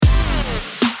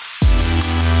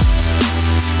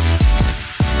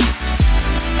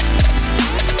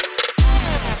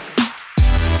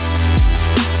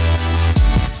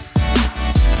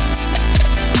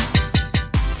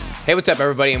Hey, what's up,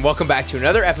 everybody, and welcome back to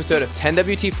another episode of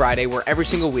 10WT Friday, where every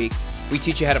single week we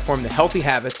teach you how to form the healthy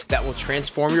habits that will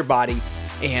transform your body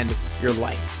and your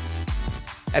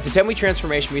life. At the 10-Week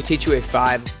Transformation, we teach you a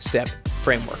 5-step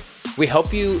framework. We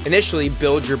help you initially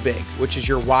build your big, which is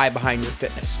your why behind your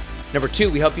fitness. Number 2,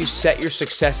 we help you set your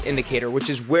success indicator, which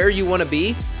is where you want to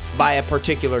be by a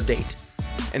particular date.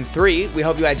 And 3, we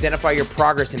help you identify your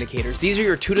progress indicators. These are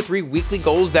your 2 to 3 weekly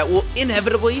goals that will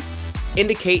inevitably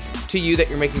indicate to you that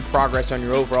you're making progress on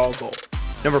your overall goal.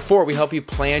 Number 4, we help you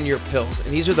plan your pills.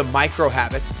 And these are the micro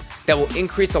habits that will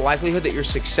increase the likelihood that you're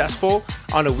successful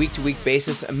on a week-to-week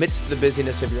basis amidst the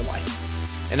busyness of your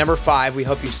life. And number 5, we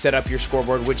help you set up your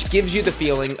scoreboard, which gives you the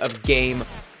feeling of game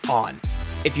on.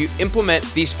 If you implement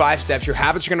these 5 steps, your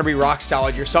habits are going to be rock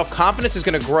solid, your self-confidence is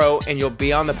going to grow, and you'll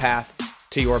be on the path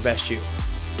to your best you.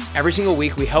 Every single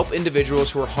week, we help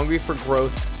individuals who are hungry for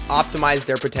growth optimize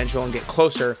their potential and get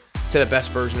closer to the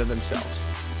best version of themselves.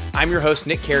 I'm your host,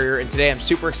 Nick Carrier, and today I'm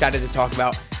super excited to talk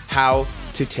about how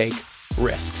to take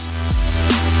risks.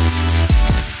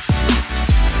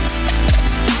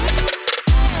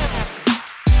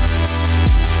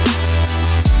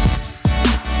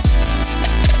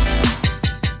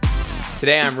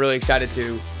 Today, I'm really excited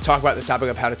to talk about the topic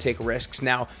of how to take risks.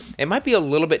 Now, it might be a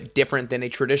little bit different than a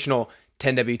traditional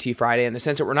 10WT Friday in the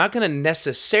sense that we're not going to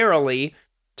necessarily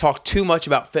talk too much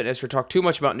about fitness or talk too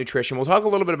much about nutrition. We'll talk a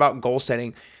little bit about goal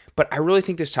setting, but I really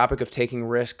think this topic of taking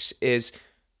risks is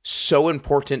so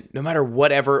important no matter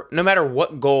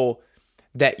what goal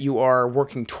that you are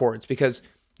working towards, because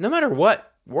no matter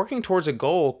what, working towards a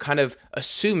goal kind of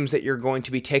assumes that you're going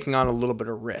to be taking on a little bit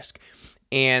of risk.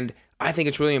 And I think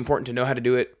it's really important to know how to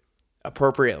do it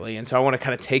appropriately. And so I want to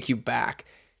kind of take you back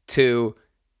to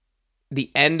the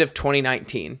end of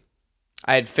 2019.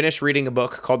 I had finished reading a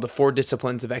book called The 4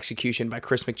 Disciplines of Execution by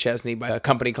Chris McChesney by a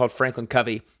company called Franklin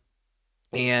Covey.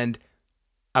 And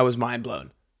I was mind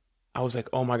blown. I was like,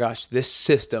 oh my gosh, this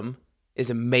system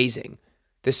is amazing.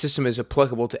 This system is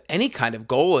applicable to any kind of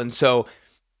goal. And so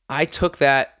I took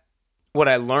what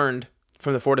I learned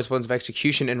from the 4 Disciplines of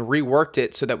Execution and reworked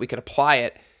it so that we could apply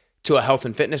it to a health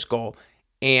and fitness goal,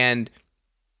 and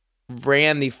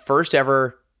ran the first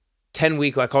ever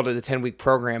 10-week, I called it a 10-week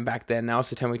program back then. Now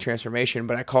it's a 10-week transformation,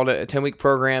 but I called it a 10-week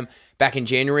program back in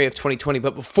January of 2020.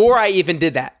 But before I even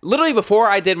did that, literally before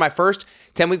I did my first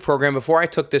 10-week program, before I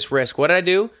took this risk, what did I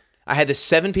do? I had the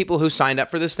 7 people who signed up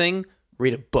for this thing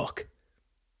read a book.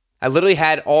 I literally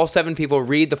had all 7 people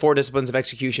read the 4 Disciplines of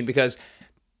Execution because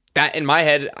that, in my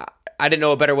head, I didn't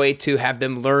know a better way to have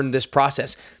them learn this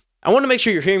process. I want to make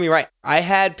sure you're hearing me right. I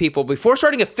had people, before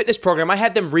starting a fitness program, I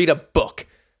had them read a book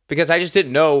because I just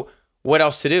didn't know what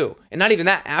else to do. And not even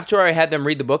that, after I had them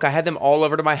read the book, I had them all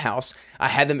over to my house. I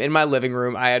had them in my living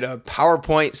room. I had a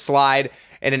PowerPoint slide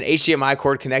and an HDMI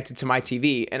cord connected to my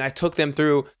TV. And I took them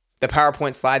through the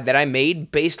PowerPoint slide that I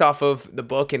made based off of the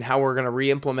book and how we're going to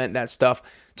re-implement that stuff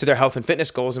to their health and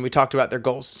fitness goals. And we talked about their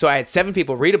goals. So I had 7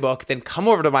 people read a book, then come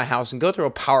over to my house and go through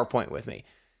a PowerPoint with me.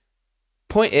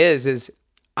 Point is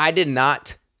I did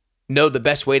not know the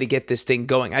best way to get this thing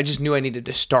going. I just knew I needed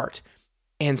to start.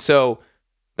 And so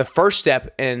the first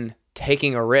step in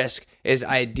taking a risk is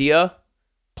idea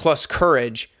plus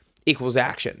courage equals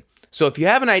action. So if you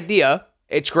have an idea,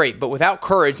 it's great, but without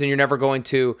courage, then you're never going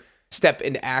to step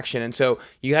into action. And so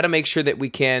you got to make sure that we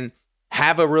can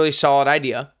have a really solid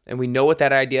idea and we know what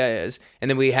that idea is.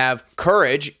 And then we have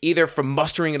courage either from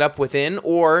mustering it up within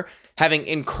or having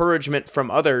encouragement from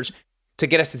others to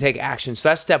get us to take action. So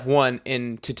that's step 1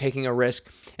 into taking a risk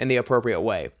in the appropriate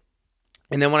way.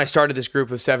 And then when I started this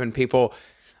group of 7 people,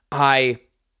 I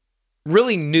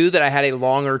really knew that I had a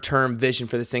longer term vision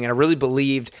for this thing. And I really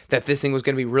believed that this thing was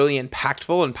going to be really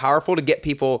impactful and powerful to get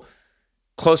people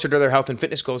closer to their health and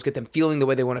fitness goals, get them feeling the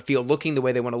way they want to feel, looking the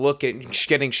way they want to look,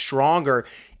 getting stronger.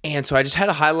 And so I just had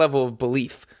a high level of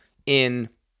belief in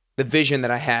the vision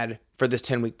that I had for this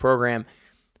 10-week program.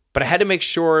 But I had to make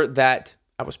sure that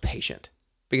I was patient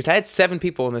because I had 7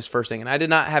 people in this first thing and I did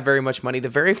not have very much money. The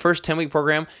very first 10-week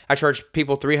program, I charged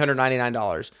people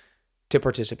 $399 to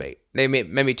participate. They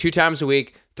met me 2 times a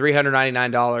week,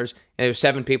 $399, and it was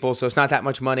 7 people, so it's not that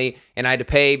much money, and I had to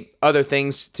pay other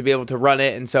things to be able to run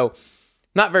it, and so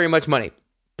not very much money.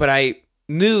 But I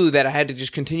knew that I had to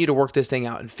just continue to work this thing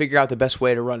out and figure out the best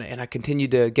way to run it, and I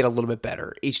continued to get a little bit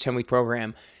better each 10-week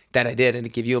program that I did. And to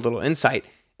give you a little insight,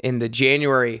 in the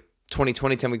January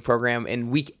 2020 10-week program,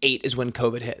 in week 8 is when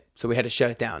COVID hit. So we had to shut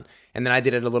it down. And then I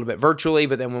did it a little bit virtually,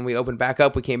 but then when we opened back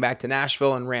up, we came back to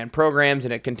Nashville and ran programs,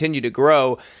 and it continued to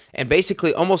grow. And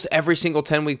basically almost every single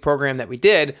 10-week program that we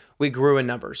did, we grew in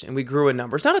numbers. And we grew in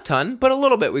numbers, not a ton, but a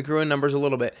little bit. We grew in numbers a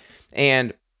little bit.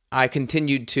 And I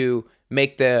continued to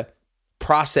make the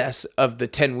process of the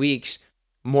 10 weeks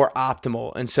more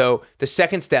optimal. And so the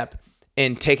second step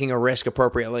in taking a risk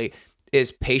appropriately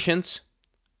is patience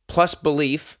plus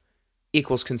belief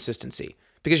equals consistency.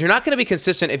 Because you're not going to be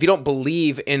consistent if you don't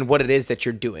believe in what it is that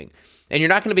you're doing. And you're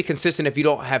not going to be consistent if you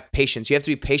don't have patience. You have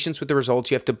to be patient with the results.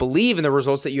 You have to believe in the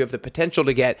results that you have the potential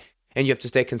to get, and you have to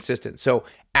stay consistent. So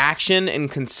action and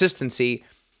consistency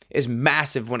is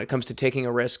massive when it comes to taking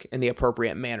a risk in the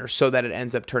appropriate manner so that it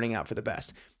ends up turning out for the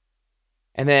best.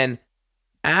 And then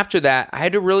after that, I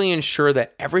had to really ensure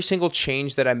that every single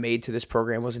change that I made to this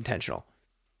program was intentional.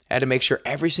 I had to make sure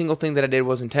every single thing that I did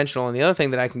was intentional. And the other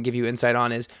thing that I can give you insight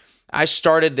on is I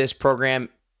started this program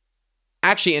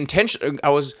actually intentionally. I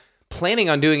was planning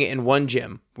on doing it in one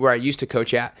gym where I used to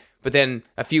coach at, but then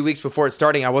a few weeks before it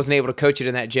starting, I wasn't able to coach it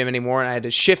in that gym anymore, and I had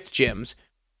to shift gyms.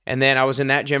 And then I was in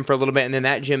that gym for a little bit, and then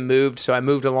that gym moved, so I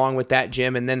moved along with that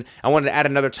gym. And then I wanted to add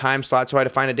another time slot, so I had to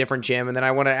find a different gym. And then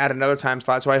I wanted to add another time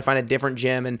slot, so I had to find a different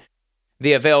gym. And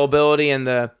the availability and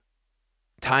the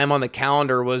time on the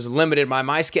calendar was limited by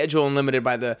my schedule and limited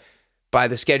by the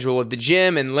schedule of the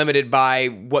gym and limited by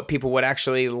what people would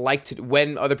actually like to,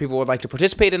 when other people would like to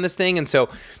participate in this thing. And so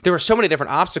there were so many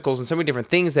different obstacles and so many different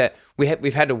things that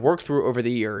we've had to work through over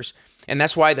the years. And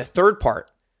that's why the third part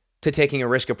to taking a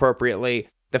risk appropriately,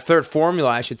 the third formula,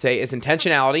 I should say, is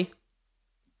intentionality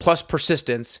plus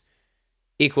persistence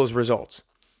equals results.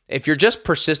 If you're just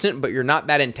persistent, but you're not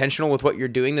that intentional with what you're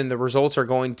doing, then the results are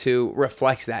going to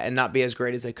reflect that and not be as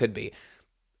great as they could be.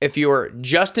 If you're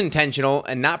just intentional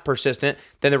and not persistent,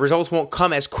 then the results won't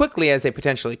come as quickly as they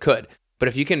potentially could. But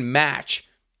if you can match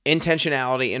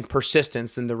intentionality and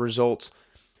persistence, then the results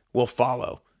will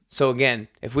follow. So again,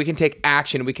 if we can take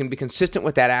action, we can be consistent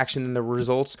with that action, then the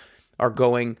results are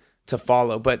going to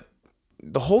follow. But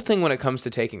the whole thing when it comes to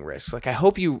taking risks, like I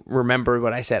hope you remember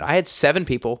what I said. I had 7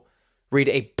 people read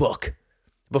a book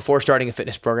before starting a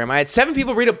fitness program. I had 7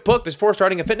 people read a book before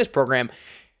starting a fitness program.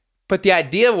 But the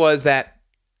idea was that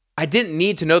I didn't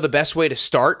need to know the best way to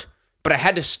start, but I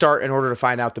had to start in order to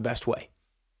find out the best way.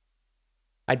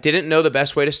 I didn't know the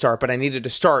best way to start, but I needed to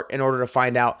start in order to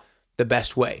find out the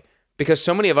best way. Because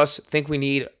so many of us think we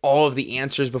need all of the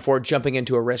answers before jumping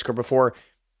into a risk or before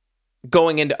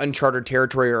going into uncharted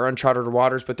territory or uncharted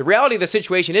waters. But the reality of the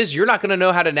situation is you're not going to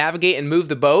know how to navigate and move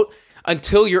the boat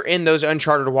until you're in those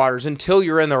uncharted waters, until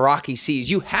you're in the rocky seas.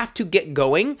 You have to get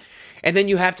going, and then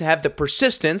you have to have the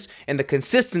persistence and the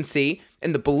consistency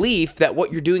and the belief that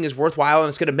what you're doing is worthwhile and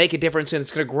it's going to make a difference and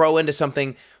it's going to grow into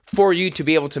something for you to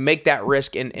be able to make that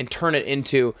risk and turn it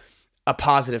into a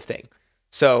positive thing.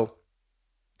 So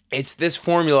it's this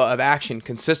formula of action,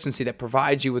 consistency that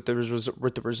provides you with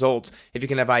the results. If you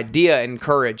can have idea and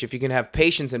courage, if you can have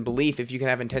patience and belief, if you can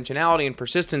have intentionality and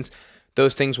persistence,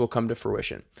 those things will come to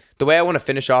fruition. The way I want to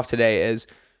finish off today is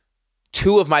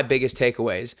 2 of my biggest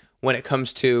takeaways when it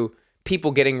comes to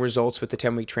people getting results with the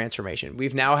 10-week transformation.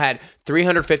 We've now had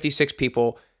 356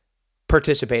 people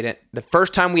participate in it. The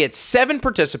first time we had 7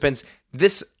 participants.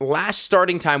 This last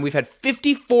starting time, we've had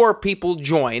 54 people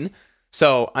join.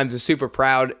 So I'm just super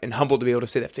proud and humbled to be able to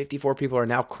say that 54 people are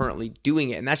now currently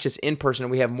doing it. And that's just in person.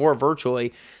 And we have more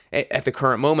virtually at the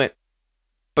current moment.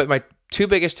 But my 2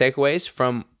 biggest takeaways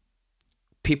from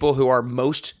people who are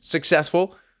most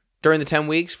successful during the 10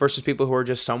 weeks versus people who are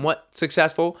just somewhat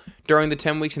successful during the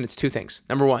 10 weeks. And it's 2 things.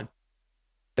 Number 1,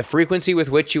 the frequency with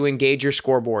which you engage your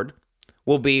scoreboard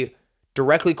will be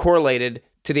directly correlated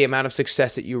to the amount of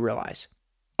success that you realize.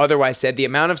 Otherwise said, the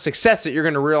amount of success that you're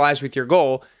going to realize with your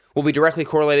goal will be directly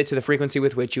correlated to the frequency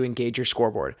with which you engage your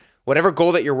scoreboard. Whatever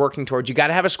goal that you're working towards, you got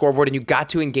to have a scoreboard and you got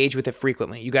to engage with it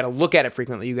frequently. You got to look at it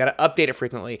frequently. You got to update it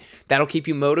frequently. That'll keep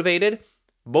you motivated,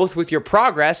 both with your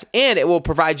progress, and it will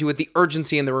provide you with the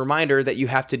urgency and the reminder that you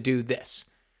have to do this.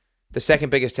 The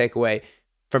second biggest takeaway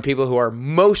from people who are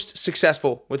most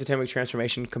successful with the 10-week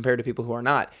transformation compared to people who are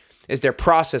not is they're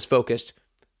process focused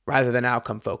rather than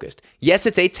outcome focused. Yes,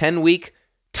 it's a 10-week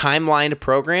timelined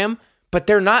program, but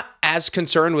they're not as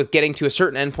concerned with getting to a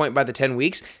certain endpoint by the 10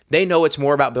 weeks. They know it's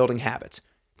more about building habits.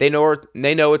 They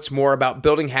know it's more about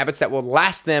building habits that will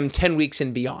last them 10 weeks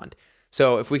and beyond.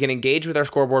 So if we can engage with our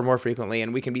scoreboard more frequently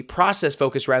and we can be process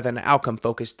focused rather than outcome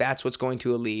focused, that's what's going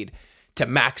to lead to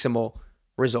maximal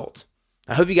results.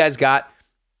 I hope you guys got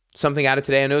something out of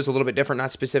today. I know it's a little bit different,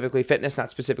 not specifically fitness, not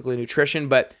specifically nutrition,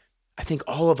 but I think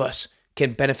all of us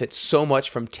can benefit so much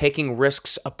from taking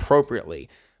risks appropriately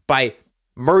by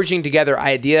merging together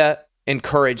idea and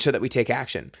courage so that we take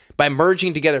action, by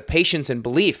merging together patience and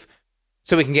belief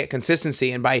so we can get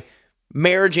consistency, and by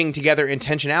marrying together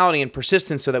intentionality and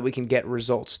persistence so that we can get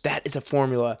results. That is a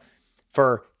formula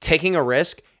for taking a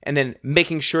risk and then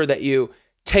making sure that you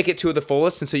take it to the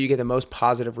fullest and so you get the most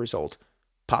positive result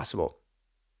possible.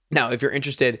 Now, if you're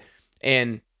interested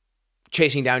in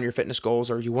chasing down your fitness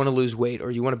goals, or you want to lose weight, or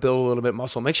you want to build a little bit of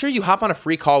muscle, make sure you hop on a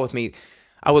free call with me.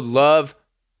 I would love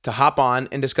to hop on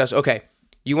and discuss, okay,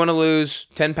 you want to lose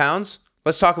 10 pounds?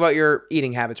 Let's talk about your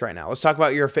eating habits right now. Let's talk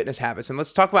about your fitness habits, and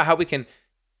let's talk about how we can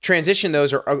transition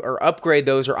those or upgrade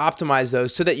those or optimize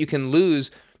those so that you can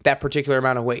lose that particular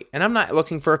amount of weight. And I'm not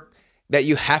looking for that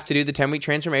you have to do the 10-week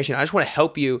transformation. I just want to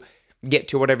help you get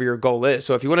to whatever your goal is.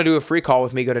 So if you want to do a free call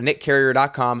with me, go to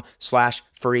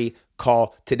nickcarrier.com/free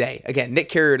call today. Again,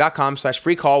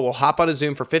 nickcarrier.com/free call. We'll hop on a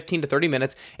Zoom for 15 to 30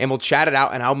 minutes and we'll chat it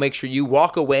out, and I'll make sure you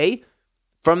walk away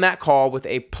from that call with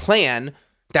a plan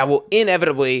that will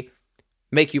inevitably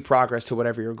make you progress to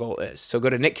whatever your goal is. So go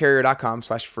to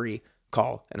nickcarrier.com/free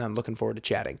call, and I'm looking forward to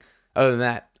chatting. Other than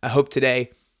that, I hope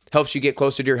today helps you get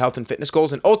closer to your health and fitness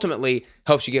goals, and ultimately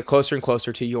helps you get closer and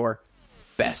closer to your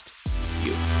best.